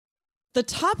The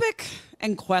topic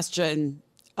and question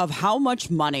of how much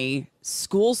money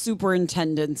school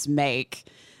superintendents make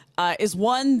is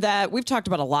one that we've talked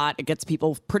about a lot. It gets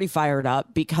people pretty fired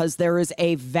up because there is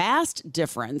a vast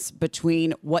difference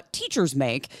between what teachers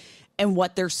make and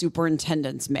what their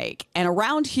superintendents make. And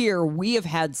around here, we have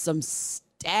had some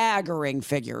staggering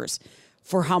figures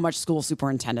for how much school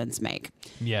superintendents make.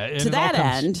 Yeah. To that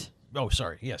end. Oh,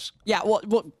 sorry. Yes. Yeah.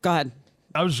 Well, go ahead.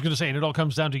 I was just going to say, and it all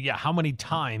comes down to, how many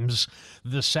times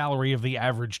the salary of the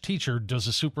average teacher does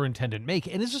a superintendent make?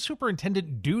 And is a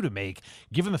superintendent due to make,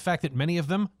 given the fact that many of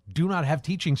them do not have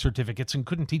teaching certificates and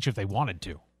couldn't teach if they wanted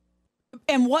to?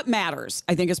 And what matters,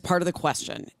 I think, is part of the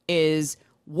question, is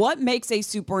what makes a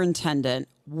superintendent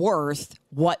worth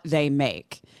what they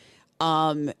make?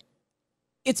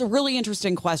 It's a really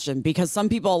interesting question because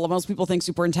most people think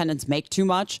superintendents make too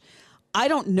much. I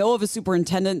don't know of a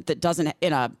superintendent that doesn't,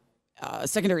 in a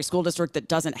secondary school district that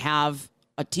doesn't have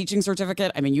a teaching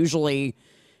certificate. I mean, usually,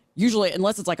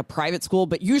 unless it's like a private school,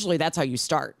 but usually that's how you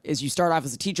start, is you start off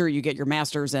as a teacher, you get your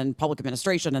master's in public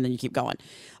administration, and then you keep going.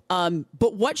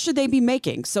 But what should they be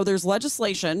making? So there's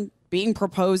legislation being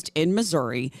proposed in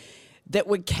Missouri that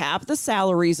would cap the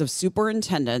salaries of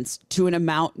superintendents to an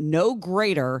amount no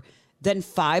greater than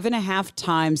 5.5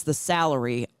 times the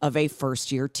salary of a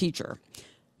first-year teacher.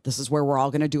 This is where we're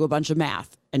all going to do a bunch of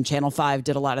math. And Channel 5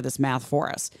 did a lot of this math for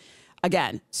us.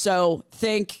 Again, so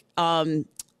think, all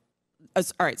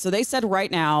right, so they said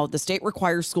right now the state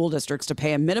requires school districts to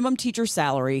pay a minimum teacher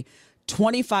salary,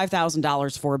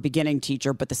 $25,000 for a beginning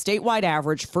teacher, but the statewide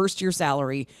average first-year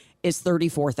salary is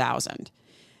 $34,000.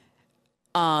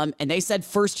 And they said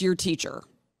first-year teacher.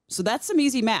 So that's some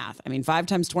easy math. I mean, 5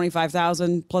 times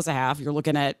 25,000 plus a half, you're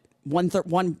looking at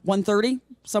 130,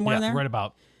 somewhere in there? Right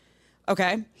about.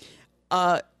 Okay.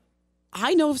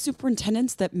 I know of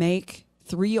superintendents that make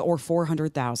 $300,000 or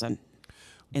 $400,000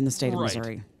 in the state of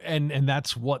Missouri. And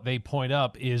that's what they point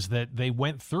up, is that they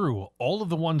went through all of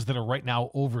the ones that are right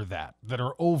now over that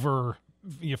are over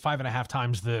 5.5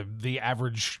 times the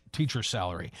average teacher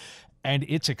salary. And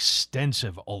it's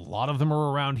extensive. A lot of them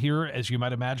are around here, as you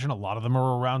might imagine. A lot of them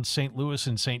are around St. Louis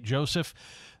and St. Joseph.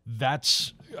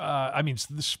 That's, the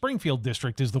Springfield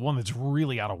district is the one that's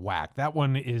really out of whack. That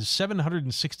one is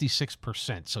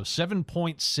 766%. So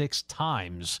 7.6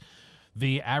 times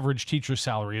the average teacher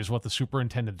salary is what the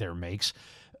superintendent there makes.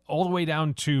 All the way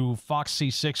down to Fox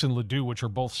C6 and Ladue, which are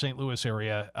both St. Louis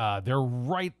area. They're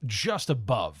right just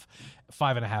above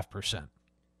 5.5%.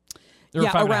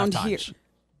 Yeah, around here.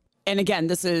 And again,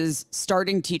 this is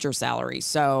starting teacher salary.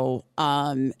 So,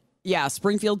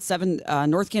 Springfield,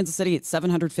 North Kansas City at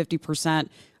 750%.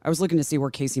 I was looking to see where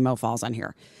Casey Mo falls on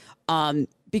here.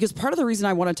 Because part of the reason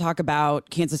I want to talk about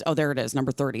Kansas, there it is,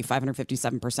 number 30,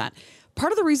 557%.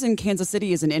 Part of the reason Kansas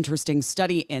City is an interesting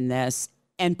study in this,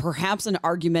 and perhaps an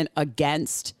argument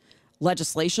against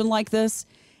legislation like this,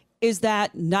 is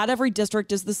that not every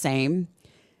district is the same.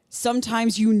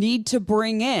 Sometimes you need to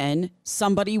bring in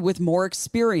somebody with more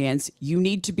experience. You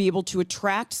need to be able to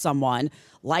attract someone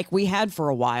like we had for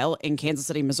a while in Kansas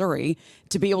City, Missouri,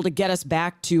 to be able to get us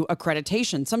back to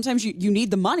accreditation. Sometimes you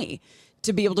need the money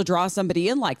to be able to draw somebody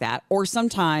in like that. Or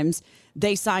sometimes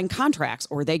they sign contracts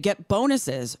or they get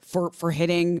bonuses for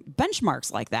hitting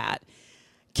benchmarks like that.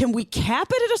 Can we cap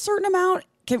it at a certain amount?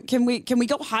 Can we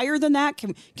go higher than that?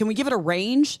 Can we give it a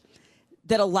range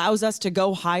that allows us to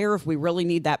go higher if we really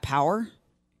need that power?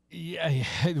 Yeah,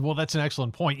 well, that's an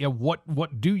excellent point. Yeah,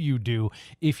 what do you do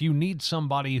if you need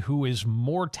somebody who is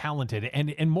more talented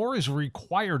and more is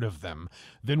required of them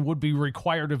than would be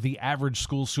required of the average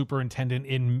school superintendent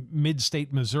in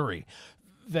mid-state Missouri?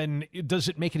 Then does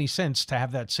it make any sense to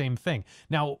have that same thing?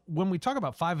 Now, when we talk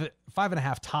about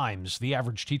 5.5 times the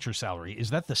average teacher salary, is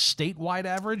that the statewide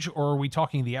average, or are we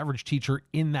talking the average teacher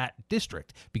in that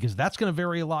district? Because that's going to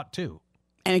vary a lot too.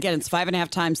 And again, it's 5.5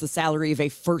 times the salary of a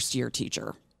first-year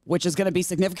teacher, which is going to be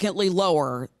significantly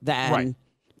lower than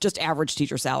just average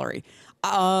teacher salary.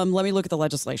 Let me look at the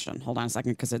legislation. Hold on a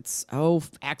second, because it's,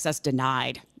 access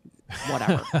denied.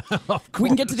 Whatever. We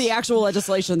can get to the actual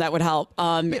legislation. That would help.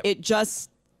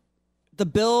 The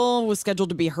bill was scheduled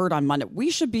to be heard on Monday.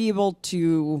 We should be able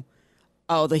to,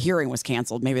 the hearing was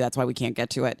canceled. Maybe that's why we can't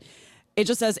get to it. It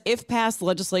just says, if passed, the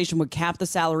legislation would cap the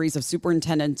salaries of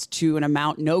superintendents to an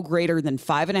amount no greater than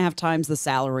 5.5 times the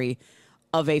salary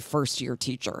of a first-year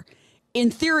teacher.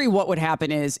 In theory, what would happen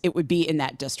is it would be in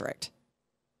that district.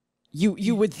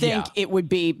 You would think it would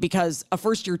be, because a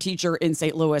first-year teacher in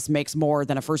St. Louis makes more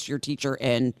than a first-year teacher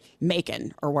in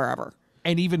Macon or wherever.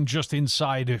 And even just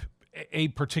inside a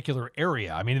particular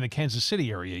area. I mean, in the Kansas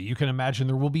City area, you can imagine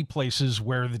there will be places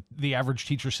where the average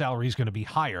teacher salary is going to be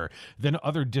higher than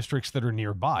other districts that are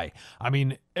nearby. I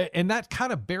mean, and that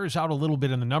kind of bears out a little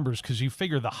bit in the numbers, because you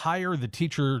figure the higher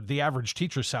the average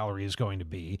teacher salary is going to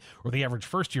be, or the average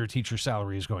first-year teacher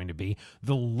salary is going to be,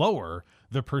 the lower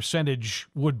the percentage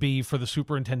would be for the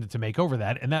superintendent to make over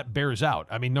that, and that bears out.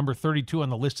 I mean, number 32 on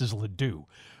the list is Ladue.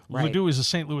 Right. Ladue is a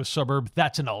St. Louis suburb.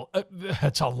 That's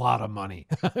a lot of money.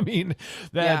 I mean,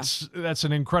 that's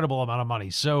an incredible amount of money.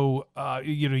 So,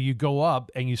 you go up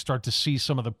and you start to see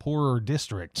some of the poorer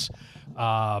districts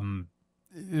where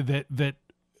the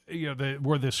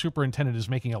superintendent is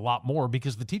making a lot more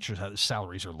because the teachers'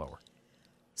 salaries are lower.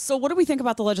 So what do we think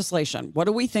about the legislation? What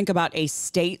do we think about a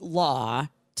state law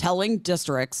telling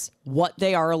districts what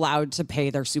they are allowed to pay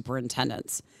their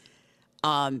superintendents?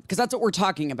 Because that's what we're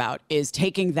talking about, is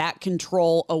taking that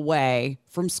control away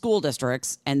from school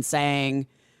districts and saying,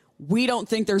 we don't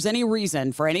think there's any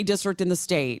reason for any district in the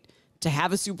state to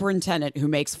have a superintendent who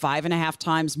makes 5.5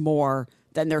 times more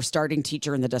than their starting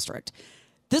teacher in the district.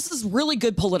 This is really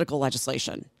good political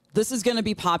legislation. This is going to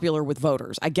be popular with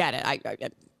voters. I get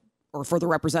it. Or for the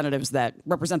representatives that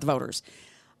represent the voters.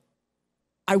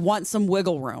 I want some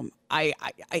wiggle room. I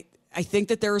think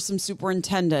that there are some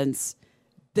superintendents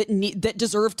that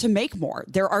deserve to make more.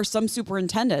 There are some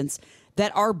superintendents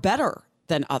that are better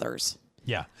than others.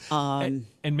 Yeah. And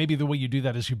maybe the way you do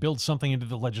that is you build something into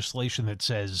the legislation that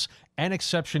says an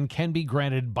exception can be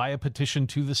granted by a petition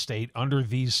to the state under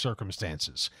these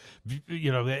circumstances.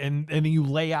 And then you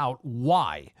lay out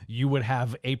why you would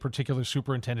have a particular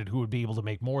superintendent who would be able to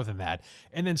make more than that,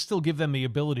 and then still give them the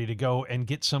ability to go and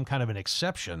get some kind of an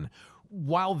exception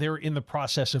while they're in the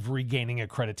process of regaining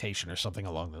accreditation or something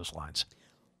along those lines.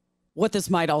 What this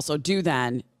might also do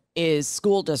then is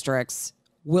school districts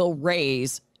will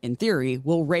raise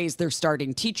their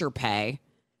starting teacher pay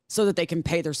so that they can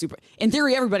pay their in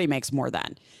theory, everybody makes more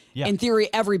then. Yeah. In theory,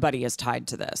 everybody is tied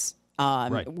to this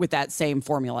with that same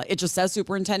formula. It just says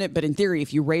superintendent, but in theory,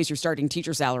 if you raise your starting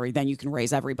teacher salary, then you can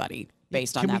raise everybody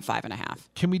based on that 5.5.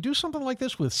 Can we do something like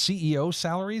this with CEO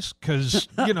salaries? Because,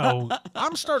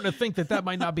 I'm starting to think that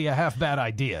might not be a half bad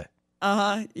idea.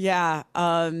 Yeah.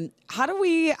 How do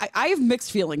we, I have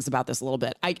mixed feelings about this a little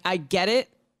bit. I get it,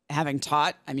 having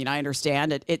taught. I mean, I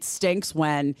understand it. It stinks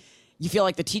when you feel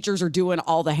like the teachers are doing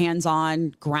all the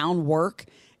hands-on groundwork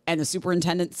and the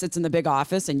superintendent sits in the big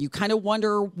office, and you kind of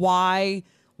wonder why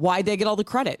they get all the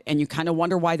credit, and you kind of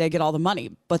wonder why they get all the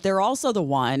money. But they're also the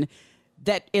one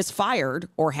that is fired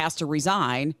or has to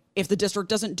resign if the district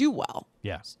doesn't do well.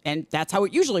 Yes. And that's how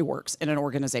it usually works in an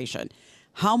organization.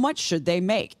 How much should they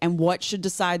make, and what should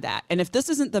decide that? And if this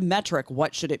isn't the metric,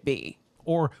 what should it be?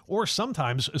 Or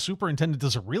sometimes a superintendent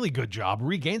does a really good job,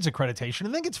 regains accreditation,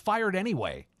 and then gets fired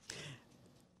anyway.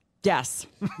 Yes,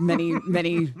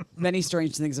 many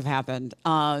strange things have happened.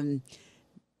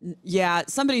 Yeah,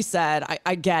 somebody said,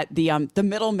 I get the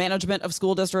middle management of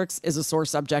school districts is a sore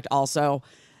subject also.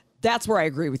 That's where I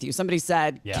agree with you. Somebody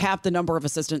said, cap the number of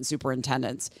assistant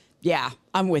superintendents. Yeah,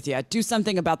 I'm with you. Do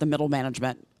something about the middle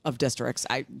management of districts.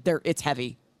 It's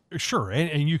heavy. Sure,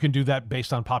 and you can do that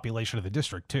based on population of the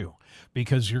district, too,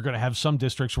 because you're going to have some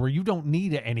districts where you don't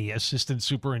need any assistant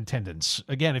superintendents.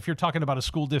 Again, if you're talking about a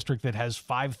school district that has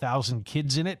 5,000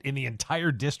 kids in it in the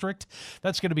entire district,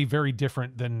 that's going to be very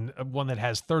different than one that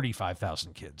has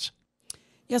 35,000 kids.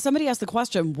 Yeah, somebody asked the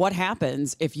question, what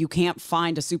happens if you can't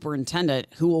find a superintendent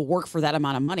who will work for that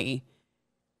amount of money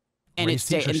and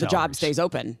the job stays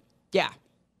open? Yeah,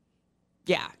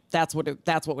 that's what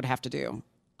would have to do.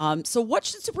 So what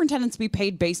should superintendents be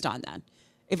paid based on then?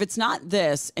 If it's not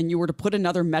this and you were to put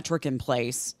another metric in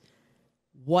place,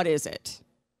 what is it?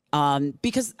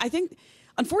 Because I think,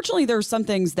 unfortunately, there are some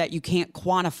things that you can't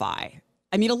quantify.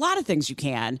 I mean, a lot of things you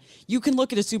can. You can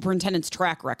look at a superintendent's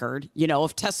track record,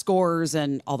 of test scores,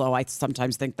 and although I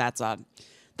sometimes think that's a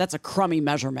crummy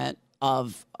measurement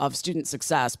of student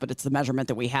success, but it's the measurement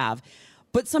that we have.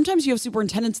 But sometimes you have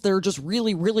superintendents that are just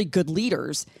really, really good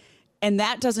leaders. And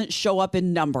that doesn't show up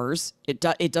in numbers.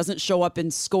 It doesn't show up in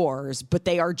scores, but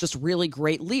they are just really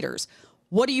great leaders.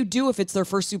 What do you do if it's their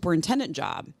first superintendent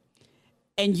job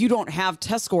and you don't have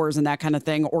test scores and that kind of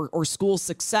thing or school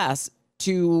success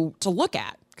to look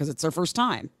at because it's their first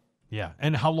time? Yeah.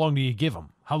 And how long do you give them?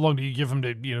 How long do you give them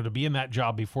to be in that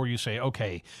job before you say,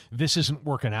 okay, this isn't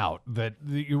working out, that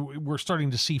we're starting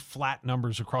to see flat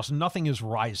numbers across, nothing is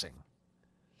rising?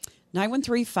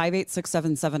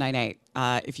 913-586-7798.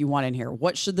 If you want in here,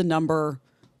 what should the number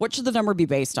be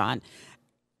based on?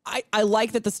 I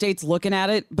like that the state's looking at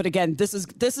it, but again, this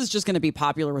is just going to be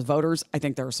popular with voters. I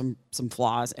think there are some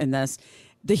flaws in this.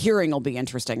 The hearing will be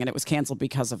interesting, and it was canceled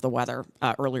because of the weather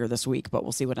earlier this week, but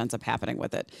we'll see what ends up happening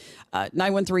with it.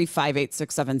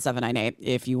 913-586-7798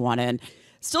 if you want in.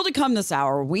 Still to come this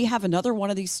hour, we have another one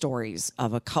of these stories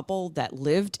of a couple that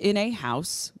lived in a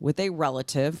house with a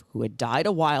relative who had died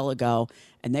a while ago,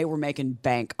 and they were making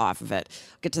bank off of it.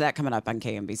 Get to that coming up on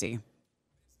KMBZ.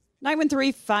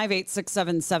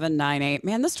 913-586-7798.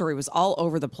 Man, this story was all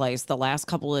over the place the last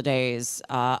couple of days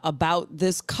about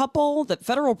this couple that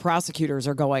federal prosecutors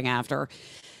are going after,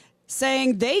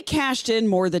 saying they cashed in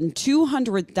more than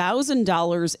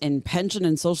 $200,000 in pension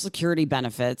and Social Security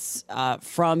benefits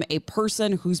from a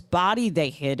person whose body they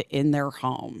hid in their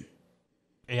home.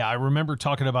 Yeah, I remember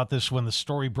talking about this when the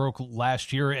story broke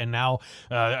last year, and now,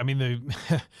 the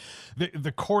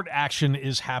court action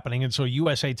is happening, and so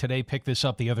USA Today picked this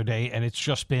up the other day, and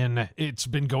it's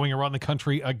been going around the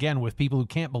country again with people who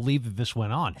can't believe that this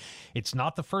went on. It's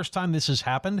not the first time this has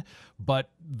happened, but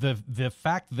the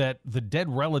fact that the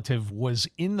dead relative was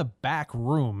in the back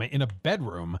room, in a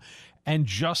bedroom, and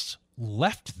just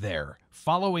left there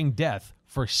following death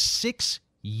for 6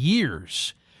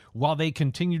 years. While they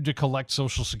continued to collect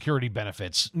Social Security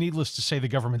benefits. Needless to say, the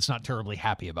government's not terribly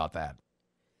happy about that.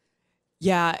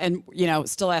 Yeah, and,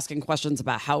 still asking questions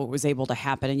about how it was able to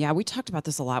happen. And, yeah, we talked about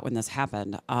this a lot when this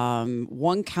happened.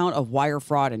 1 count of wire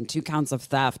fraud and 2 counts of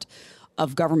theft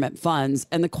of government funds.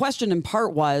 And the question in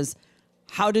part was,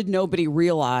 how did nobody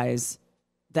realize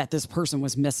that this person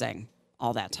was missing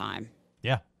all that time?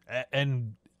 Yeah,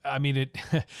 and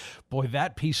boy,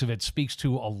 that piece of it speaks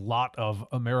to a lot of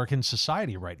American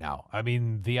society right now. I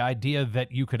mean, the idea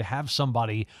that you could have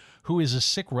somebody who is a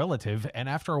sick relative, and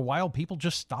after a while, people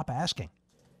just stop asking.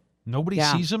 Nobody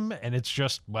sees them, and it's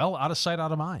just, out of sight,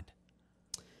 out of mind.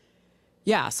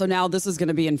 Yeah, so now this is going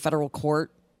to be in federal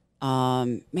court.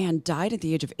 Man, died at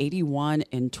the age of 81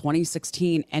 in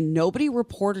 2016, and nobody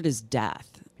reported his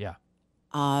death. Yeah.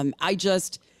 A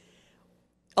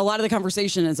lot of the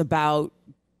conversation is about,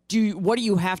 what do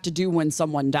you have to do when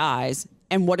someone dies,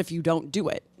 and what if you don't do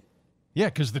it? Yeah,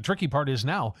 because the tricky part is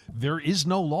now there is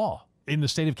no law in the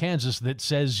state of Kansas that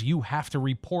says you have to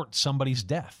report somebody's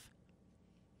death.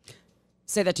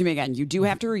 Say that to me again. You do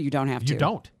have to, or you don't have to? You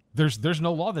don't. There's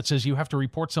no law that says you have to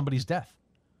report somebody's death.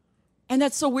 And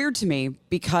that's so weird to me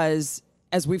because,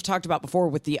 as we've talked about before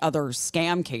with the other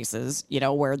scam cases,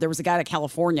 where there was a guy in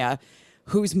California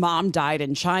whose mom died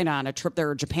in China on a trip there,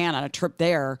 or Japan on a trip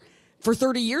there. For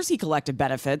 30 years, he collected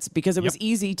benefits because it was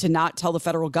easy to not tell the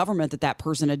federal government that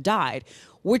person had died,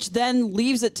 which then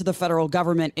leaves it to the federal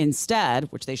government instead,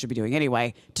 which they should be doing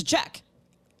anyway, to check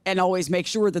and always make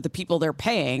sure that the people they're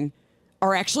paying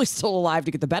are actually still alive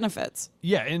to get the benefits.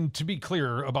 Yeah, and to be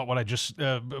clear about what I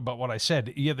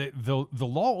said, the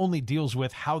law only deals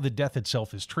with how the death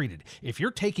itself is treated. If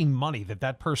you're taking money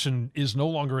that person is no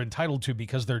longer entitled to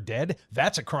because they're dead,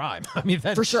 that's a crime. I mean,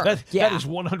 for sure. That is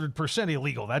 100%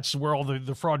 illegal. That's where all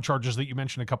the fraud charges that you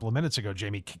mentioned a couple of minutes ago,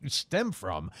 Jamie, stem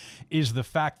from, is the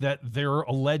fact that they're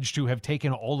alleged to have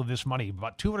taken all of this money,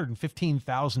 about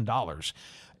 $215,000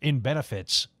 in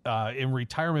benefits, in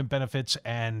retirement benefits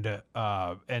and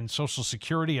Social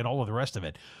Security and all of the rest of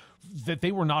it, that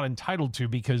they were not entitled to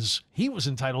because he was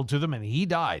entitled to them and he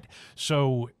died.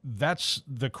 So that's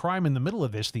the crime in the middle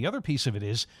of this. The other piece of it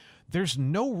is there's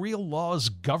no real laws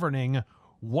governing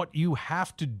what you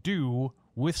have to do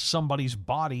with somebody's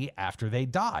body after they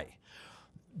die,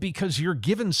 because you're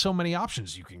given so many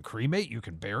options. You can cremate, you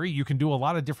can bury, you can do a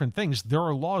lot of different things. There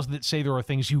are laws that say there are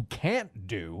things you can't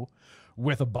do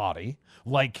with a body,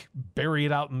 like bury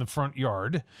it out in the front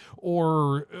yard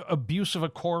or abuse of a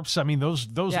corpse. I mean, those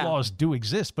laws do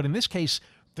exist. But in this case,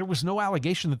 there was no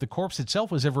allegation that the corpse itself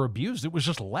was ever abused. It was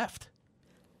just left.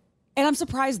 And I'm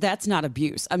surprised that's not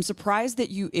abuse. I'm surprised that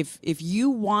if you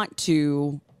want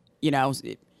to,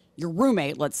 your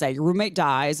roommate, let's say your roommate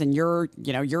dies and you're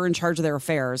in charge of their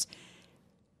affairs,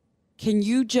 can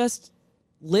you just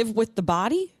live with the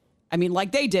body? I mean,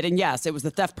 like they did, and yes, it was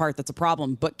the theft part that's a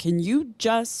problem, but can you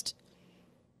just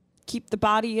keep the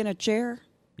body in a chair?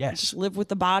 Yes. Just live with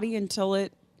the body until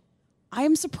it... I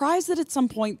am surprised that at some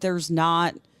point there's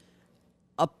not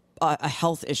a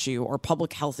health issue or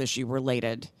public health issue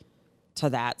related to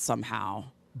that somehow.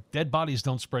 Dead bodies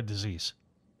don't spread disease.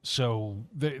 So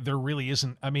there really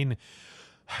isn't. I mean,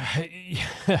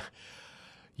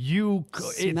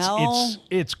 Smell?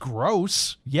 it's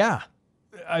gross. Yeah.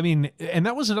 I mean, and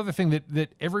that was another thing that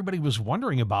everybody was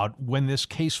wondering about when this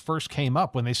case first came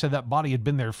up, when they said that body had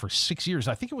been there for 6 years.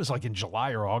 I think it was like in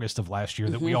July or August of last year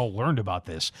that we all learned about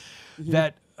this,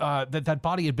 that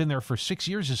body had been there for 6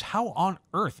 years. Is how on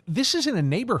earth? This isn't a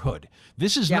neighborhood.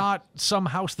 This is not some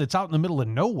house that's out in the middle of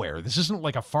nowhere. This isn't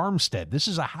like a farmstead. This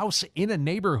is a house in a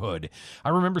neighborhood. I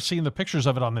remember seeing the pictures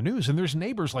of it on the news, and there's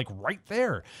neighbors like right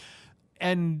there.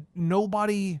 And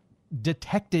nobody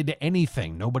detected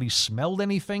anything. Nobody smelled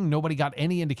anything. Nobody got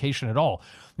any indication at all.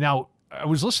 Now, I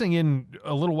was listening in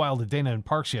a little while to Dana in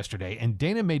Parks yesterday, and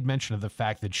Dana made mention of the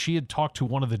fact that she had talked to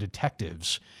one of the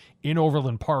detectives in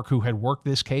Overland Park who had worked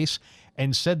this case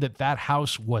and said that that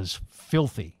house was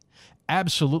filthy.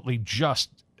 Absolutely just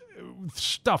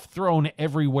stuff thrown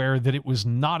everywhere, that it was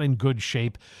not in good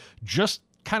shape. Just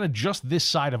this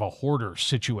side of a hoarder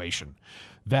situation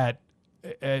that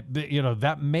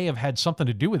that may have had something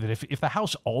to do with it. If the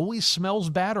house always smells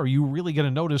bad, are you really going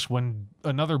to notice when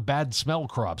another bad smell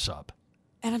crops up?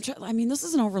 And I mean, this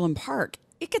is an Overland Park.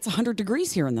 It gets 100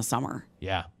 degrees here in the summer.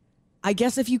 Yeah. I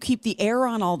guess if you keep the air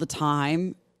on all the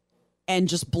time and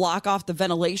just block off the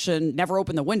ventilation, never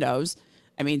open the windows,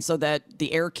 I mean, so that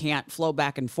the air can't flow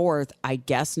back and forth, I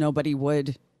guess nobody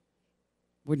would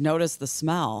notice the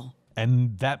smell.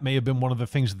 And that may have been one of the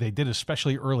things that they did,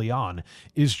 especially early on,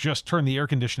 is just turn the air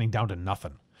conditioning down to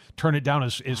nothing. Turn it down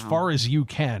as far as you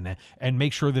can and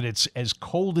make sure that it's as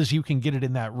cold as you can get it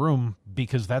in that room,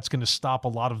 because that's going to stop a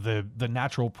lot of the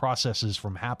natural processes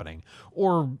from happening,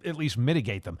 or at least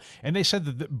mitigate them. And they said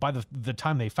that by the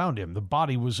time they found him, the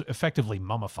body was effectively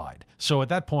mummified. So at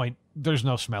that point, there's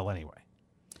no smell anyway.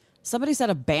 Somebody said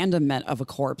abandonment of a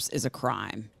corpse is a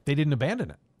crime. They didn't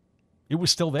abandon it. It was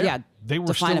still there. Yeah, they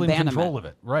were still in control of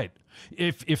it. Right.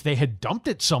 If they had dumped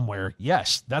it somewhere,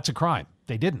 yes, that's a crime.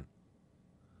 They didn't.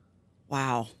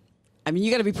 Wow. I mean,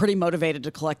 you got to be pretty motivated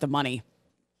to collect the money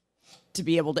to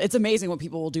be able to. It's amazing what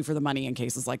people will do for the money in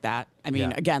cases like that. I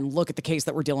mean, again, look at the case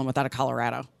that we're dealing with out of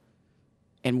Colorado,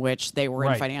 in which they were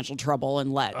in financial trouble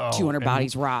and let 200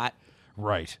 bodies rot.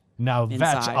 Right. Now,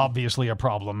 that's obviously a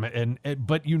problem.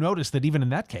 But you notice that even in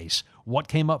that case, what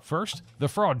came up first? The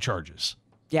fraud charges.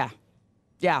 Yeah.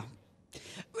 Yeah.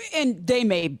 And they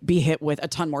may be hit with a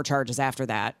ton more charges after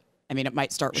that. I mean, it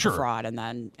might start with the fraud and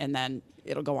then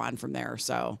it'll go on from there.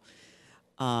 So,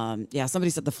 somebody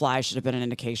said the fly should have been an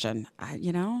indication.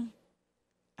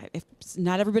 If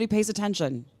not everybody pays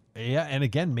attention. Yeah, and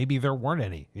again, maybe there weren't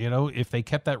any. If they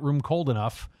kept that room cold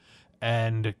enough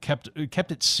and kept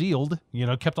it sealed,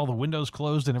 kept all the windows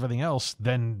closed and everything else,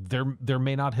 then there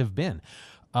may not have been.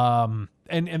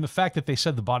 And the fact that they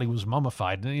said the body was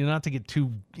mummified, not to get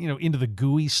too, into the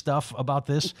gooey stuff about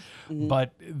this,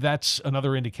 but that's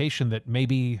another indication that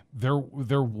maybe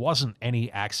there wasn't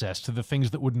any access to the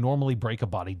things that would normally break a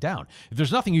body down.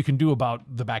 There's nothing you can do about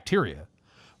the bacteria,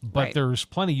 but there's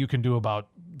plenty you can do about,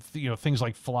 things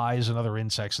like flies and other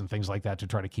insects and things like that to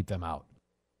try to keep them out.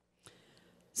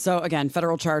 So again,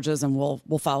 federal charges, and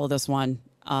we'll follow this one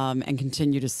and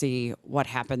continue to see what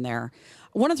happened there.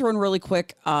 I want to throw in really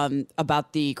quick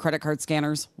about the credit card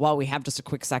scanners while we have just a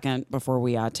quick second before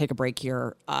we take a break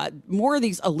here. More of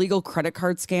these illegal credit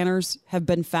card scanners have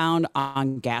been found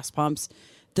on gas pumps,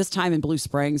 this time in Blue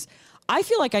Springs. I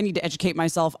feel like I need to educate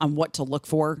myself on what to look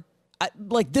for.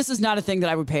 This is not a thing that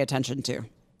I would pay attention to.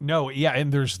 No, yeah,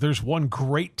 and there's one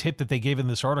great tip that they gave in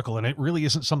this article, and it really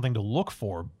isn't something to look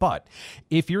for. But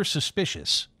if you're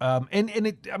suspicious,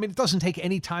 it doesn't take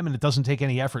any time and it doesn't take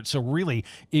any effort. So really,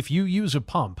 if you use a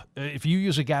pump, if you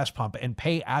use a gas pump and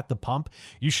pay at the pump,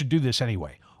 you should do this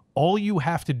anyway. All you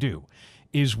have to do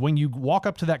is when you walk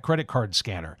up to that credit card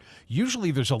scanner,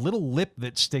 usually there's a little lip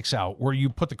that sticks out where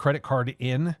you put the credit card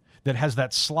in that has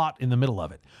that slot in the middle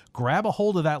of it. Grab a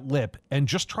hold of that lip and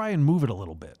just try and move it a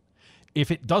little bit. If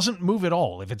it doesn't move at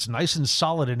all, if it's nice and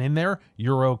solid and in there,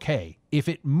 you're okay. If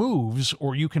it moves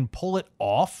or you can pull it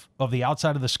off of the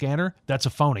outside of the scanner, that's a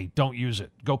phony. Don't use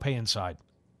it. Go pay inside.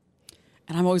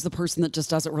 And I'm always the person that just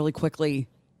does it really quickly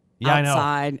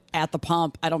outside at the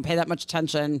pump. I don't pay that much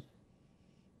attention.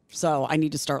 So I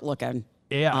need to start looking.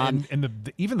 Yeah,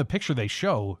 and even the picture they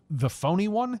show, the phony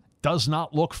one does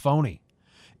not look phony.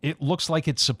 It looks like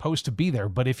it's supposed to be there,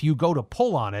 but if you go to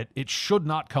pull on it, it should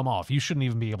not come off. You shouldn't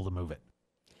even be able to move it.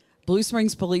 Blue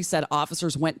Springs police said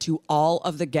officers went to all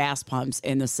of the gas pumps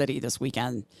in the city this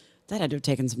weekend. That had to have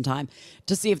taken some time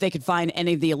to see if they could find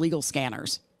any of the illegal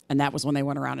scanners. And that was when they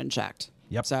went around and checked.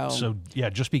 Yep. So yeah,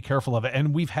 just be careful of it.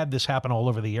 And we've had this happen all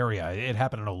over the area. It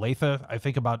happened in Olathe, I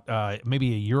think about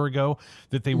maybe a year ago,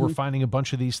 that they were finding a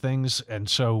bunch of these things. And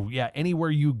so, yeah,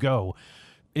 anywhere you go,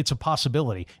 it's a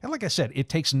possibility. And like I said, it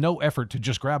takes no effort to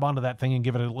just grab onto that thing and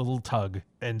give it a little tug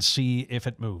and see if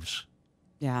it moves.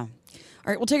 Yeah. All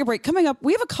right, we'll take a break. Coming up,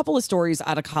 we have a couple of stories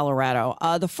out of Colorado.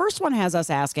 The first one has us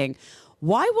asking,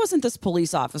 why wasn't this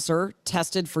police officer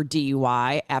tested for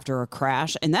DUI after a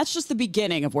crash? And that's just the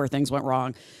beginning of where things went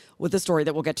wrong with the story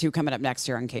that we'll get to coming up next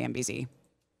here on KMBZ.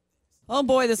 Oh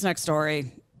boy, this next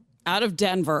story out of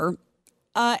Denver.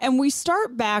 And we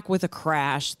start back with a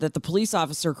crash that the police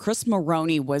officer Chris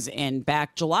Maroney was in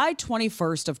back July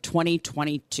 21st of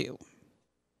 2022.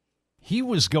 He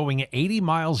was going 80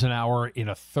 miles an hour in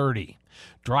a 30,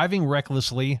 driving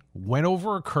recklessly, went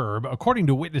over a curb. According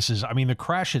to witnesses, I mean, the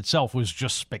crash itself was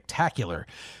just spectacular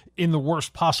in the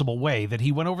worst possible way, that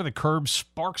he went over the curb,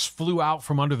 sparks flew out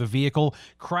from under the vehicle,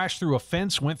 crashed through a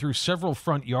fence, went through several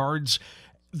front yards.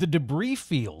 The debris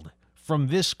field from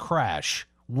this crash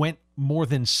went more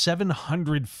than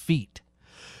 700 feet.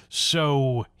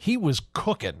 So he was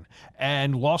cooking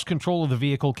and lost control of the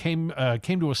vehicle, came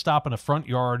to a stop in a front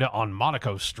yard on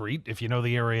Monaco Street, if you know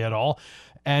the area at all.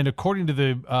 And according to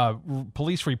the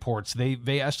police reports,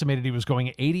 they estimated he was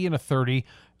going 80 in a 30,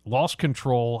 lost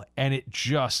control, and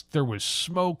there was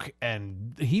smoke,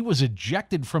 and he was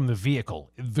ejected from the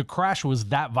vehicle. The crash was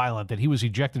that violent that he was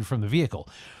ejected from the vehicle.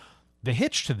 The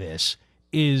hitch to this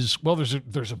is, well,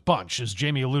 there's a bunch, as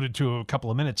Jamie alluded to a couple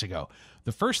of minutes ago.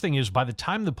 The first thing is, by the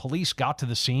time the police got to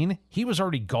the scene, he was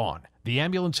already gone. The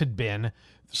ambulance had been,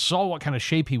 saw what kind of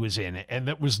shape he was in, and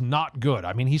that was not good.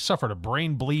 I mean, he suffered a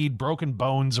brain bleed, broken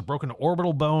bones, a broken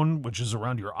orbital bone, which is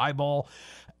around your eyeball.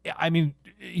 I mean,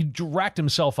 he racked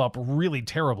himself up really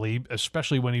terribly,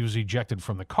 especially when he was ejected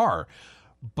from the car.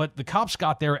 But the cops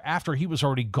got there after he was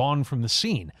already gone from the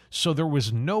scene. So there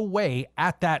was no way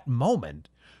at that moment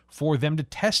for them to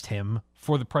test him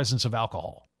for the presence of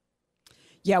alcohol.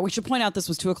 Yeah, we should point out this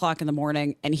was 2:00 in the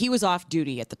morning, and he was off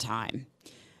duty at the time.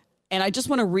 And I just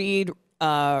want to read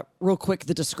real quick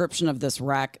the description of this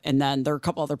wreck, and then there are a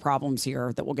couple other problems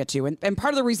here that we'll get to. And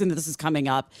part of the reason that this is coming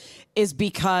up is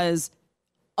because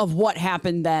of what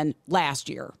happened then last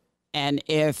year. And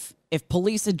if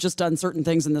police had just done certain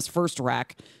things in this first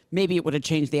wreck, maybe it would have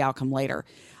changed the outcome later.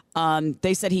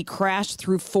 They said he crashed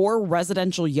through 4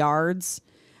 residential yards.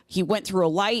 He went through a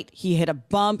light. He hit a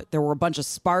bump. There were a bunch of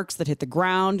sparks that hit the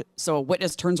ground. So a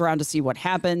witness turns around to see what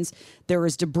happens. There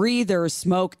is debris, there is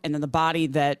smoke, and then the body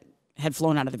that had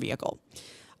flown out of the vehicle.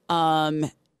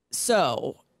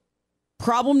 So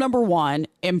problem number one,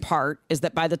 in part, is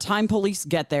that by the time police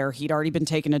get there, he'd already been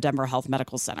taken to Denver Health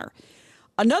Medical Center.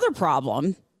 Another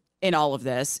problem in all of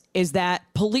this is that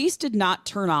police did not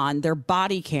turn on their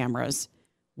body cameras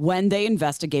when they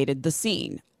investigated the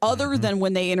scene, other than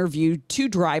when they interviewed 2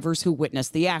 drivers who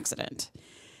witnessed the accident.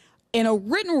 In a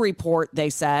written report, they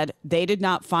said they did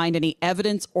not find any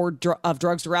evidence of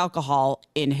drugs or alcohol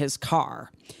in his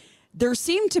car. There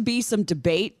seemed to be some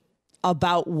debate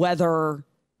about whether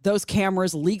those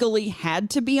cameras legally had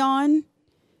to be on,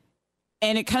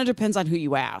 and it kind of depends on who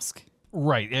you ask.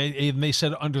 Right. And they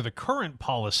said under the current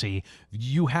policy,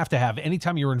 you have to have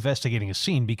anytime you're investigating a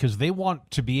scene, because they want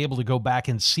to be able to go back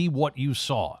and see what you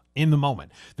saw in the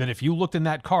moment. That if you looked in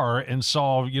that car and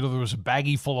saw, there was a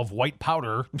baggie full of white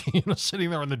powder, sitting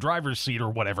there in the driver's seat or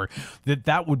whatever,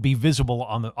 that would be visible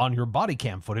on your body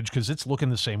cam footage because it's looking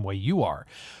the same way you are.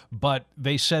 But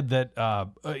they said that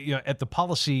at the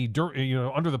policy,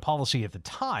 under the policy at the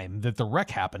time that the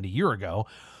wreck happened a year ago,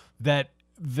 that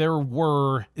the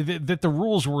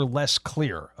rules were less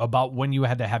clear about when you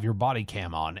had to have your body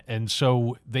cam on. And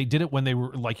so they did it when they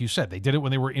were, like you said, they did it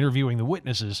when they were interviewing the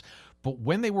witnesses. But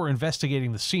when they were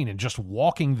investigating the scene and just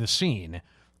walking the scene,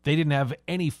 they didn't have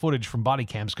any footage from body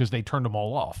cams because they turned them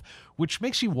all off, which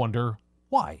makes you wonder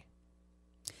why.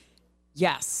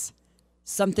 Yes.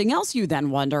 Something else you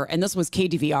then wonder, and this was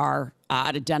KDVR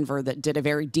out of Denver that did a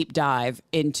very deep dive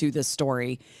into this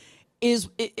story, is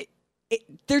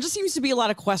there just seems to be a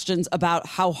lot of questions about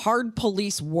how hard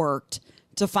police worked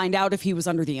to find out if he was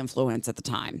under the influence at the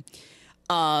time.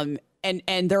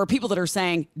 And there are people that are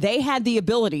saying they had the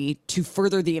ability to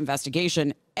further the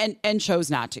investigation and chose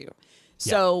not to.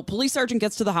 So police sergeant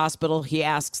gets to the hospital. He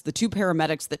asks the 2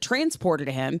 paramedics that transported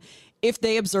him if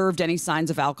they observed any signs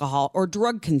of alcohol or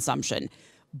drug consumption.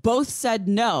 Both said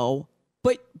no,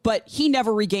 but he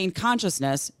never regained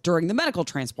consciousness during the medical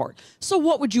transport. So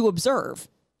what would you observe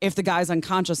if the guy's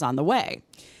unconscious on the way?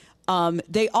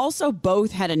 They also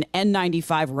both had an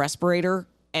N95 respirator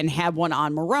and had one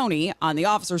on Maroney, on the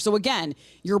officer. So again,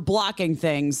 you're blocking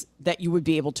things that you would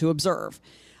be able to observe.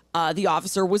 The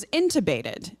officer was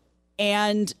intubated,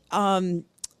 and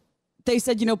they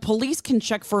said, police can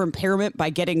check for impairment by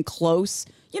getting close,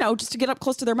 just to get up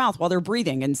close to their mouth while they're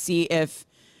breathing and see if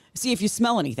see if you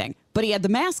smell anything. But he had the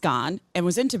mask on and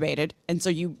was intubated, and so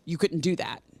you couldn't do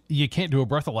that. You can't do a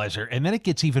breathalyzer. And then it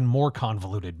gets even more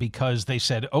convoluted because they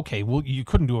said, okay, well, you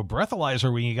couldn't do a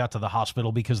breathalyzer when you got to the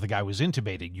hospital because the guy was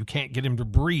intubated. You can't get him to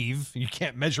breathe. You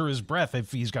can't measure his breath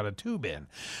if he's got a tube in.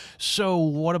 So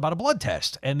what about a blood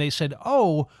test? And they said,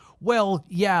 oh, well,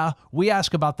 yeah, we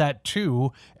asked about that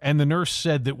too. And the nurse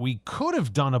said that we could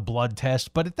have done a blood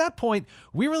test, but at that point,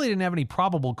 we really didn't have any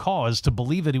probable cause to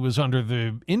believe that he was under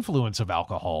the influence of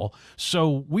alcohol.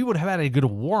 So we would have had to get a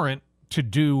warrant to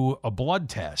do a blood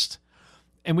test.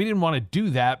 And we didn't want to do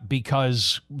that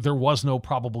because there was no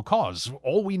probable cause.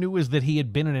 All we knew is that he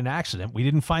had been in an accident. We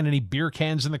didn't find any beer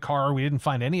cans in the car. We didn't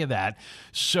find any of that.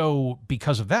 So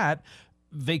because of that,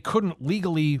 they couldn't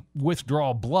legally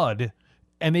withdraw blood,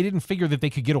 and they didn't figure that they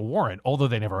could get a warrant, although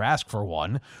they never asked for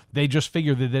one. They just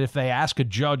figured that if they ask a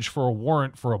judge for a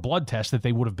warrant for a blood test, that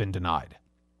they would have been denied.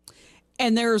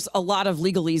 And there's a lot of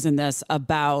legalese in this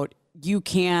about you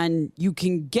can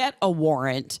get a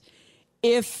warrant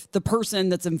if the person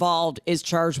that's involved is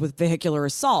charged with vehicular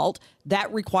assault.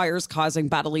 That requires causing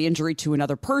bodily injury to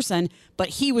another person, but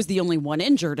he was the only one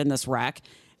injured in this wreck.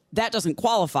 That doesn't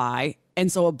qualify,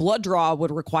 and so a blood draw would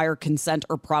require consent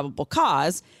or probable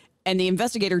cause, and the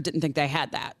investigator didn't think they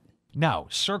had that. Now,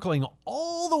 circling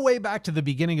all the way back to the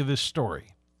beginning of this story,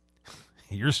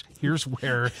 Here's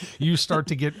where you start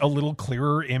to get a little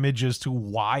clearer image as to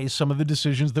why some of the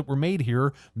decisions that were made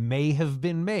here may have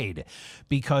been made,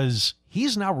 because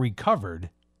he's now recovered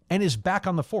and is back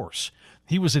on the force.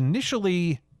 He was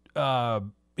initially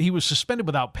he was suspended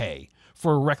without pay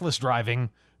for reckless driving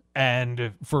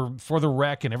and for the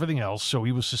wreck and everything else. So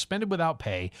he was suspended without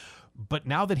pay. But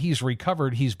now that he's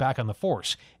recovered, he's back on the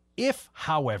force. If,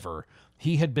 however,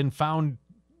 he had been found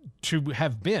to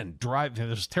have been driving,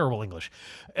 this is terrible English.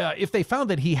 If they found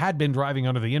that he had been driving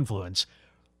under the influence,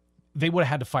 they would have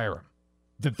had to fire him.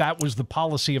 That was the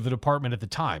policy of the department at the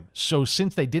time. So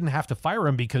since they didn't have to fire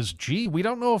him because, gee, we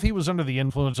don't know if he was under the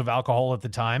influence of alcohol at the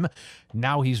time,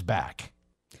 now he's back.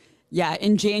 Yeah,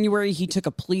 in January, he took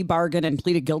a plea bargain and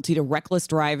pleaded guilty to reckless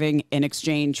driving in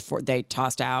exchange for, they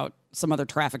tossed out some other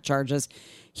traffic charges.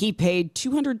 He paid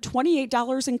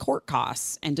 $228 in court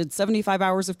costs and did 75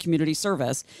 hours of community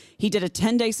service. He did a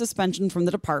 10-day suspension from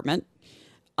the department.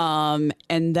 And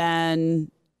then,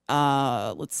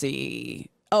 let's see.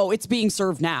 Oh, it's being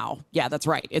served now. Yeah, that's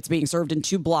right. It's being served in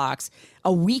 2 blocks,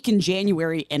 a week in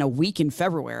January and a week in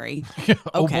February.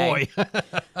 Oh, okay. boy.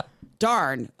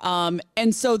 Darn.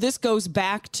 And so this goes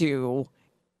back to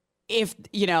if,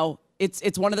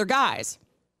 it's one of their guys.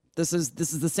 This is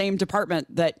the same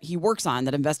department that he works on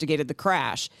that investigated the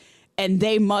crash. And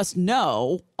they must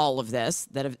know all of this,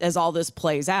 that as all this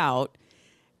plays out.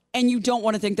 And you don't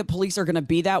want to think that police are going to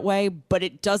be that way, but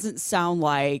it doesn't sound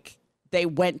like they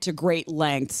went to great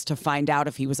lengths to find out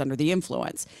if he was under the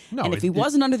influence. No, and if he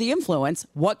wasn't under the influence,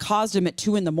 what caused him at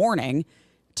 2 a.m.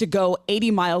 to go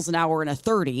 80 miles an hour in a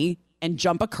 30 and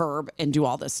jump a curb and do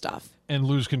all this stuff? And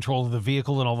lose control of the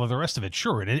vehicle and all of the rest of it.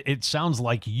 Sure, it sounds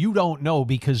like you don't know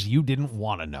because you didn't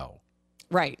want to know.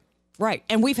 Right.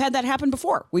 And we've had that happen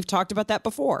before. We've talked about that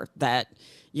before, that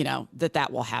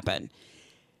will happen.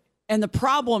 And the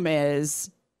problem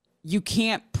is you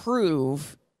can't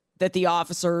prove that the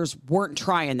officers weren't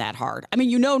trying that hard. I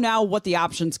mean, now what the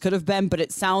options could have been, but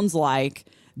it sounds like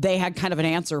they had kind of an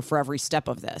answer for every step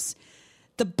of this.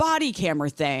 The body camera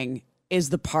thing is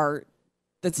the part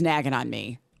that's nagging on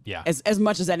me. Yeah. As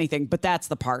much as anything, but that's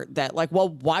the part that, like, well,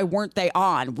 why weren't they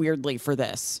on weirdly for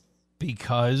this?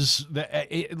 Because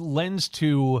it lends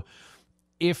to,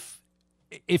 if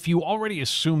you already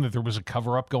assume that there was a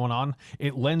cover-up going on,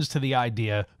 it lends to the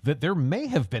idea that there may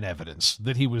have been evidence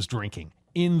that he was drinking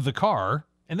in the car,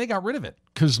 and they got rid of it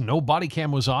because no body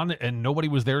cam was on and nobody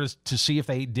was there to see if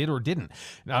they did or didn't.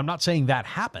 Now, I'm not saying that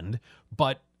happened,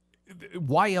 but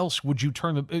why else would you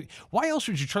turn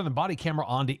the body camera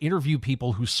on to interview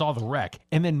people who saw the wreck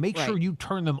and then make sure you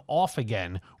turn them off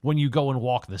again when you go and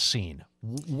walk the scene?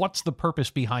 What's the purpose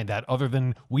behind that other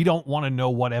than we don't want to know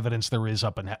what evidence there is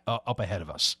up ahead of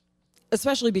us?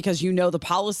 Especially because the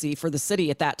policy for the city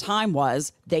at that time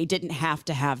was they didn't have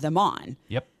to have them on.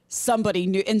 Yep. Somebody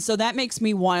knew. And so that makes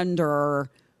me wonder,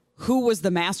 who was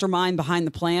the mastermind behind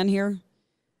the plan here?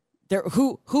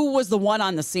 Who was the one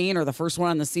on the scene, or the first one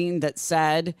on the scene, that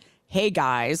said, hey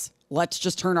guys, let's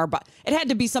just turn our it had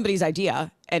to be somebody's idea.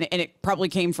 And it probably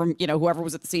came from, whoever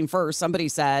was at the scene first. Somebody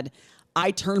said,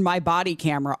 I turned my body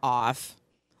camera off.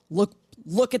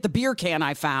 Look at the beer can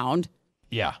I found.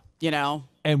 Yeah. you know?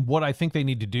 And what I think they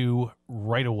need to do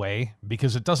right away,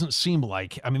 because it doesn't seem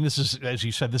like, I mean, this is, as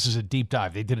you said, this is a deep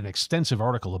dive. They did an extensive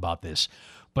article about this,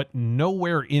 but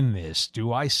nowhere in this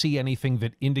do I see anything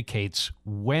that indicates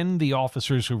when the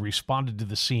officers who responded to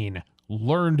the scene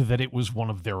learned that it was one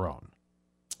of their own.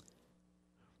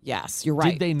 Yes, you're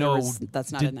right. Did they know?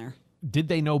 That's not in there. Did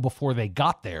they know before they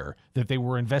got there that they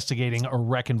were investigating a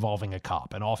wreck involving a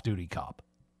cop, an off-duty cop?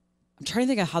 I'm trying to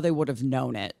think of how they would have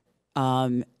known it.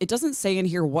 It doesn't say in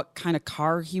here what kind of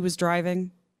car he was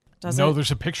driving. Does it? No,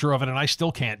 there's a picture of it, and I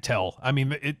still can't tell. I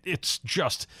mean, it's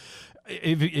just.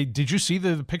 Did you see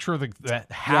the picture of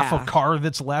that half a car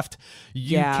that's left?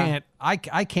 You can't. I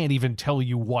can't even tell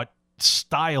you what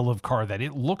style of car that.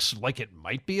 It looks like it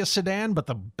might be a sedan, but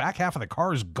the back half of the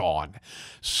car is gone.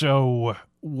 So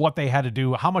what they had to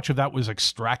do, how much of that was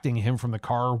extracting him from the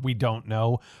car, we don't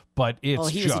know. But it's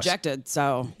he was ejected,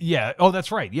 so yeah. Oh,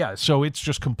 that's right. Yeah. So it's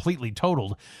just completely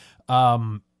totaled.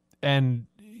 And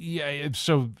yeah,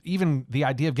 so even the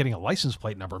idea of getting a license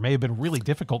plate number may have been really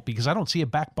difficult because I don't see a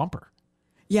back bumper.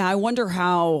 Yeah, I wonder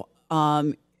how.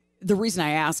 The reason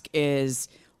I ask is,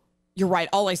 you're right.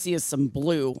 All I see is some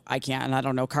blue. I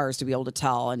don't know cars to be able to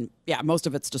tell. And yeah, most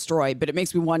of it's destroyed, but it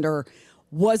makes me wonder,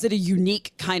 was it a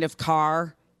unique kind of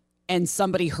car and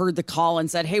somebody heard the call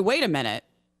and said, hey, wait a minute,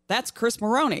 that's Chris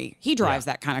Maroney. He drives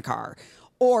that kind of car.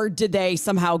 Or did they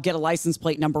somehow get a license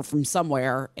plate number from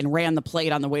somewhere and ran the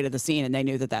plate on the way to the scene and they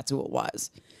knew that that's who it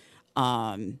was?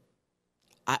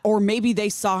 Or maybe they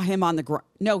saw him on the ground.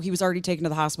 No, he was already taken to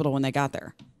the hospital when they got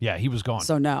there. Yeah, he was gone.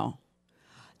 So no.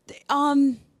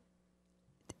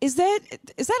 Is that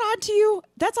odd to you?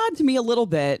 That's odd to me a little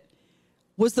bit.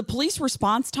 Was the police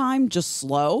response time just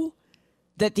slow,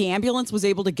 that the ambulance was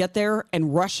able to get there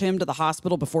and rush him to the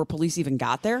hospital before police even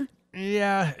got there?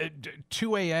 Yeah,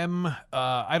 2 a.m.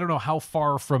 I don't know how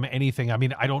far from anything. I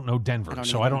mean, I don't know Denver,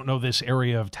 I don't know this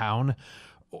area of town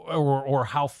or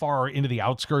how far into the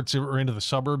outskirts or into the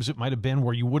suburbs it might have been,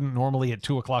 where you wouldn't normally at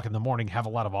 2 o'clock in the morning have a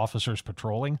lot of officers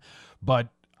patrolling. But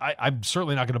I'm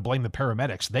certainly not going to blame the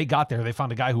paramedics. They got there. They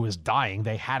found a guy who was dying.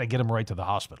 They had to get him right to the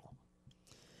hospital.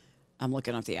 I'm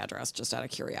looking up the address just out of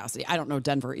curiosity. I don't know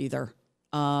Denver either.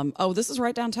 This is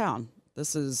right downtown.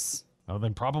 This is... Oh,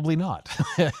 then probably not.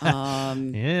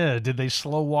 Yeah. Did they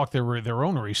slow walk their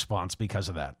own response because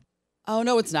of that? Oh,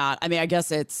 no, it's not. I mean, I guess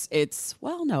this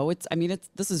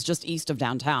is just east of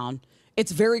downtown.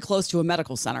 It's very close to a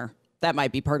medical center. That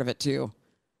might be part of it too,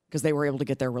 because they were able to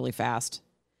get there really fast.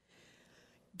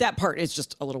 That part is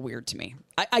just a little weird to me.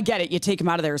 I get it. You take them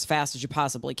out of there as fast as you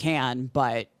possibly can,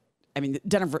 but I mean,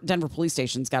 Denver police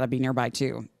station's got to be nearby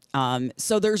too.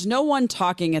 So there's no one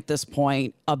talking at this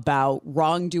point about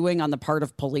wrongdoing on the part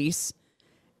of police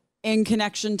in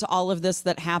connection to all of this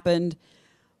that happened.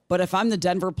 But if I'm the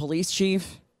Denver police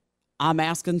chief, I'm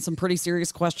asking some pretty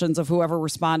serious questions of whoever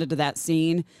responded to that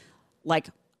scene. Like,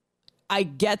 I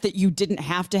get that you didn't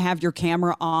have to have your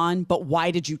camera on, but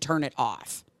why did you turn it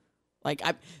off? Like,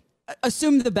 I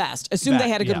assume the best. Assume they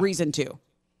had a good reason to.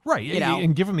 Right,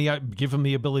 and give them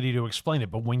the ability to explain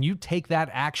it. But when you take that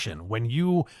action,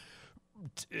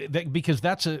 because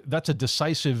that's a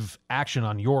decisive action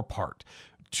on your part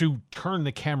to turn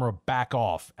the camera back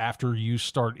off after you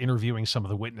start interviewing some of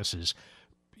the witnesses,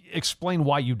 explain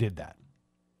why you did that.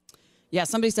 Yeah,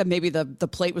 somebody said maybe the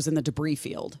plate was in the debris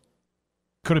field.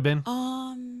 Could have been.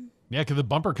 Yeah, because the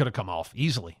bumper could have come off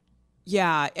easily.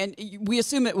 Yeah, and we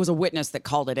assume it was a witness that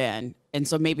called it in. And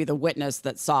so maybe the witness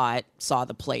that saw it saw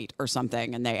the plate or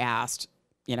something, and they asked,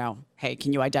 hey,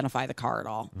 can you identify the car at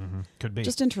all? Mm-hmm. Could be.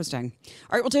 Just interesting.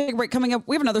 All right, we'll take a break. Coming up,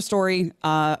 we have another story,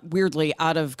 weirdly,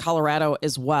 out of Colorado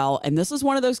as well. And this is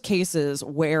one of those cases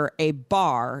where a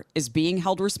bar is being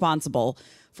held responsible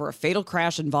for a fatal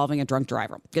crash involving a drunk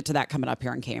driver. Get to that coming up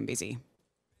here on KMBZ.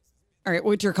 All right,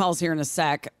 we'll get to your calls here in a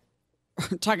sec.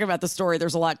 Talking about the story,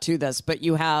 there's a lot to this, but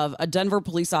you have a Denver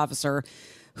police officer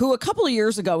who a couple of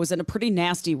years ago was in a pretty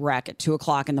nasty wreck at 2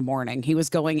 o'clock in the morning. He was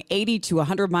going 80 to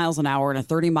 100 miles an hour in a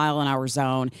 30-mile-an-hour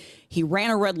zone. He ran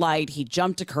a red light. He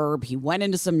jumped a curb. He went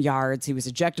into some yards. He was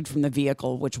ejected from the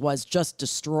vehicle, which was just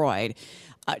destroyed,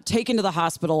 taken to the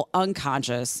hospital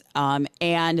unconscious.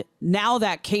 And now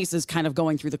that case is kind of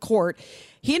going through the court.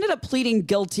 He ended up pleading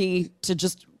guilty to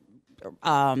just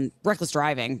reckless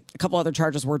driving. A couple other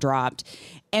charges were dropped.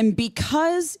 And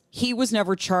because he was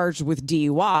never charged with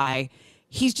DUI,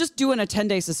 he's just doing a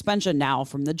 10-day suspension now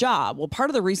from the job. Well,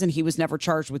 part of the reason he was never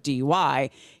charged with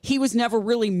DUI, he was never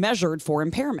really measured for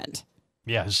impairment.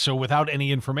 Yeah, so without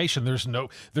any information,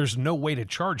 there's no way to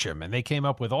charge him. And they came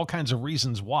up with all kinds of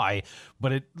reasons why,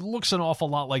 but it looks an awful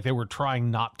lot like they were trying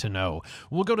not to know.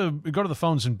 We'll go to the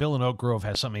phones, and Bill in Oak Grove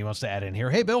has something he wants to add in here.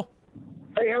 Hey, Bill.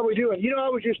 Hey, how we doing? I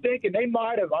was just thinking they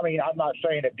might have. I mean, I'm not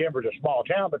saying that Denver's a small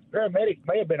town, but the paramedics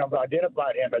may have been able to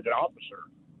identify him as an officer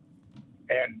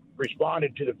and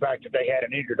responded to the fact that they had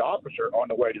an injured officer on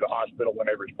the way to the hospital when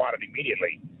they responded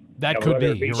immediately. That could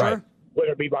be. You're right.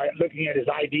 Whether it be by looking at his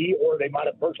ID or they might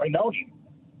have personally known him.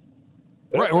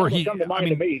 Right, or he. Come to mind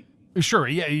to me. Sure,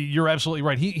 yeah, you're absolutely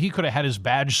right. He could have had his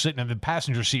badge sitting in the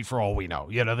passenger seat for all we know.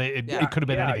 It could have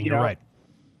been anything. You're right.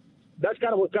 That's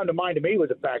kind of what come to mind to me was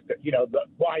the fact that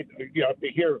if they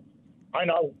hear, I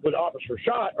know with officer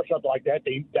shot or something like that,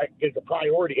 that is a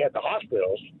priority at the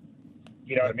hospitals.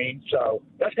 You know what I mean? So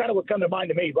that's kind of what come to mind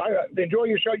to me. But enjoy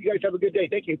your show. You guys have a good day.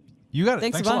 Thank you. You got it.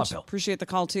 Thanks a lot, bunch. Bill. Appreciate the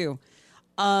call too.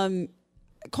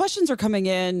 Questions are coming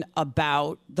in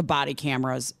about the body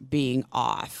cameras being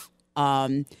off.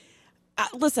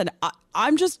 Listen,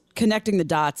 I'm just connecting the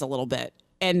dots a little bit,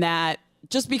 and that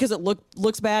just because it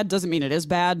looks bad doesn't mean it is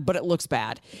bad, but it looks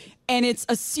bad. And it's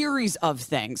a series of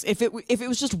things. If it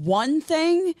was just one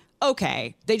thing,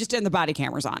 okay, they just didn't have the body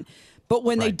cameras on. But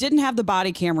when they didn't have the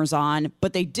body cameras on,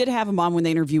 but they did have them on when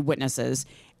they interviewed witnesses,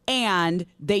 and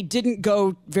they didn't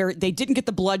get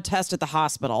the blood test at the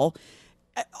hospital,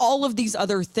 all of these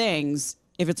other things,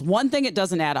 if it's one thing, it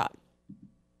doesn't add up.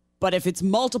 But if it's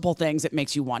multiple things, it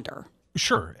makes you wonder.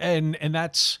 Sure. And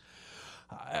that's,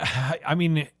 I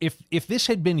mean, if this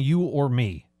had been you or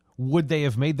me, would they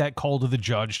have made that call to the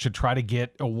judge to try to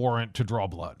get a warrant to draw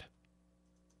blood?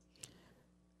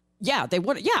 Yeah, they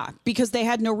would. Yeah, because they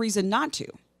had no reason not to.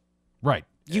 Right.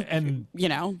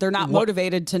 They're not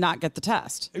motivated to not get the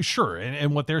test. Sure.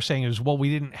 And what they're saying is, well, we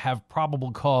didn't have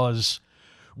probable cause.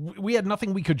 We had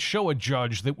nothing we could show a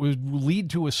judge that would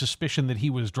lead to a suspicion that he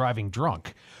was driving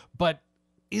drunk. But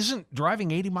isn't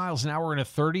driving 80 miles an hour in a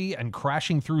 30 and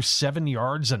crashing through 7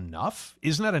 yards enough?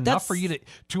 Isn't that enough for you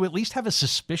to at least have a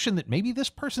suspicion that maybe this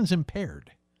person's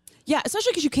impaired? Yeah,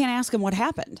 especially because you can't ask him what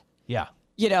happened. Yeah.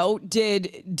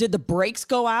 Did the brakes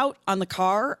go out on the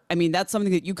car? I mean, that's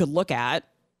something that you could look at,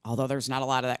 although there's not a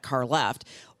lot of that car left.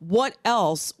 What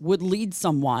else would lead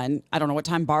someone? I don't know what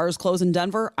time bars close in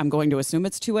Denver. I'm going to assume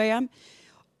it's 2 a.m.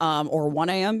 Or 1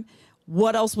 a.m.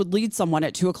 What else would lead someone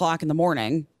at 2 o'clock in the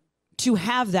morning to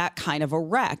have that kind of a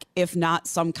wreck, if not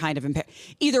some kind of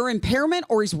either impairment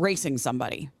or he's racing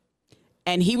somebody?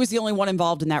 And he was the only one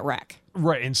involved in that wreck.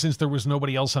 Right, and since there was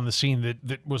nobody else on the scene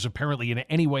that was apparently in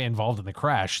any way involved in the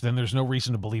crash, then there's no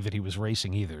reason to believe that he was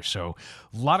racing either. So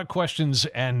a lot of questions,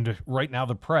 and right now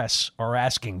the press are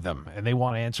asking them, and they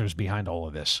want answers behind all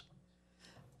of this.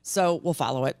 So we'll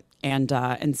follow it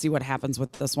and see what happens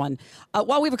with this one.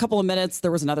 While we have a couple of minutes,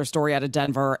 there was another story out of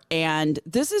Denver, and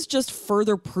this is just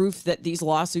further proof that these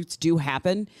lawsuits do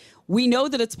happen. We know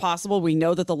that it's possible. We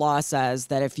know that the law says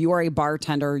that if you are a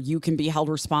bartender, you can be held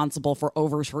responsible for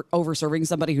over-serving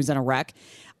somebody who's in a wreck.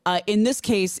 In this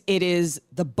case, it is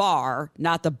the bar,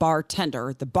 not the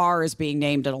bartender. The bar is being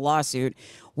named in a lawsuit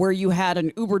where you had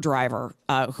an Uber driver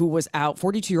who was out,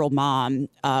 42-year-old mom,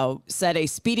 said a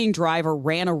speeding driver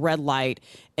ran a red light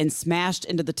and smashed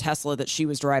into the Tesla that she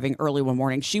was driving early one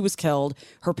morning. She was killed.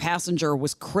 Her passenger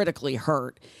was critically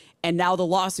hurt. And now the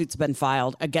lawsuit's been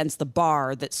filed against the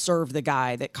bar that served the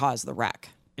guy that caused the wreck.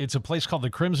 It's a place called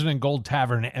the Crimson and Gold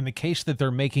Tavern, and the case that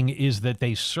they're making is that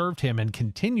they served him and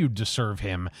continued to serve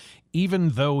him even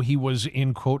though he was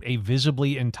in, quote, a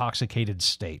visibly intoxicated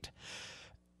state.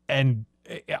 And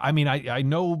I mean, I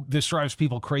know this drives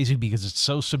people crazy because it's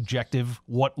so subjective.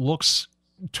 What looks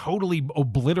totally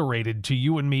obliterated to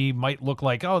you and me might look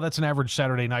like, oh, that's an average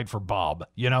Saturday night for Bob,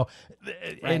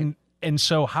 Right. And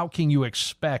so how can you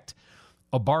expect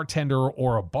a bartender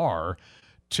or a bar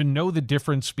to know the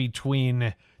difference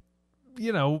between,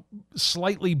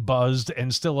 slightly buzzed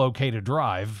and still okay to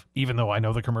drive, even though I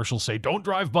know the commercials say don't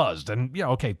drive buzzed, and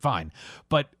okay, fine.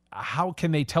 But how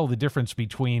can they tell the difference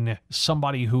between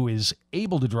somebody who is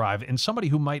able to drive and somebody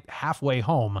who might halfway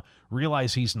home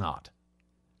realize he's not?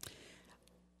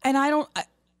 And I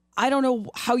don't know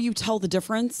how you tell the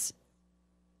difference.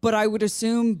 But I would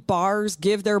assume bars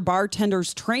give their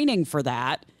bartenders training for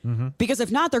that, because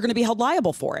if not, they're going to be held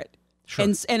liable for it. Sure.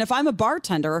 And if I'm a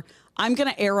bartender, I'm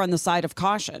going to err on the side of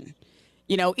caution.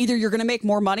 Either you're going to make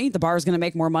more money, the bar is going to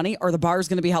make more money, or the bar is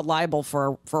going to be held liable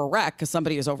for a wreck because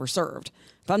somebody is overserved.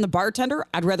 If I'm the bartender,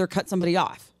 I'd rather cut somebody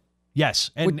off. Yes,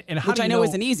 and how which do you I know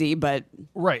isn't easy, but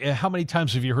right. How many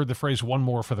times have you heard the phrase "one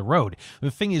more for the road"?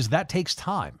 The thing is that takes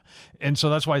time, and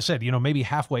so that's why I said, maybe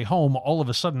halfway home, all of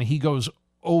a sudden he goes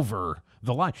over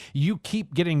the line. You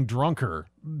keep getting drunker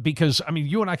because,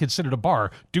 you and I could sit at a bar,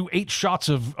 do 8 shots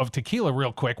of tequila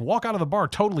real quick, walk out of the bar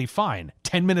totally fine.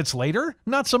 10 minutes later,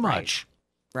 not so much.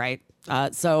 Right.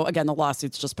 So again, the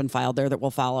lawsuit's just been filed there that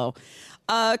we'll follow.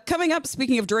 Coming up,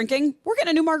 speaking of drinking, we're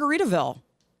getting a new Margaritaville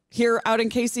here out in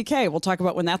KCK. We'll talk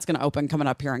about when that's going to open coming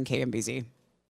up here on KMBZ.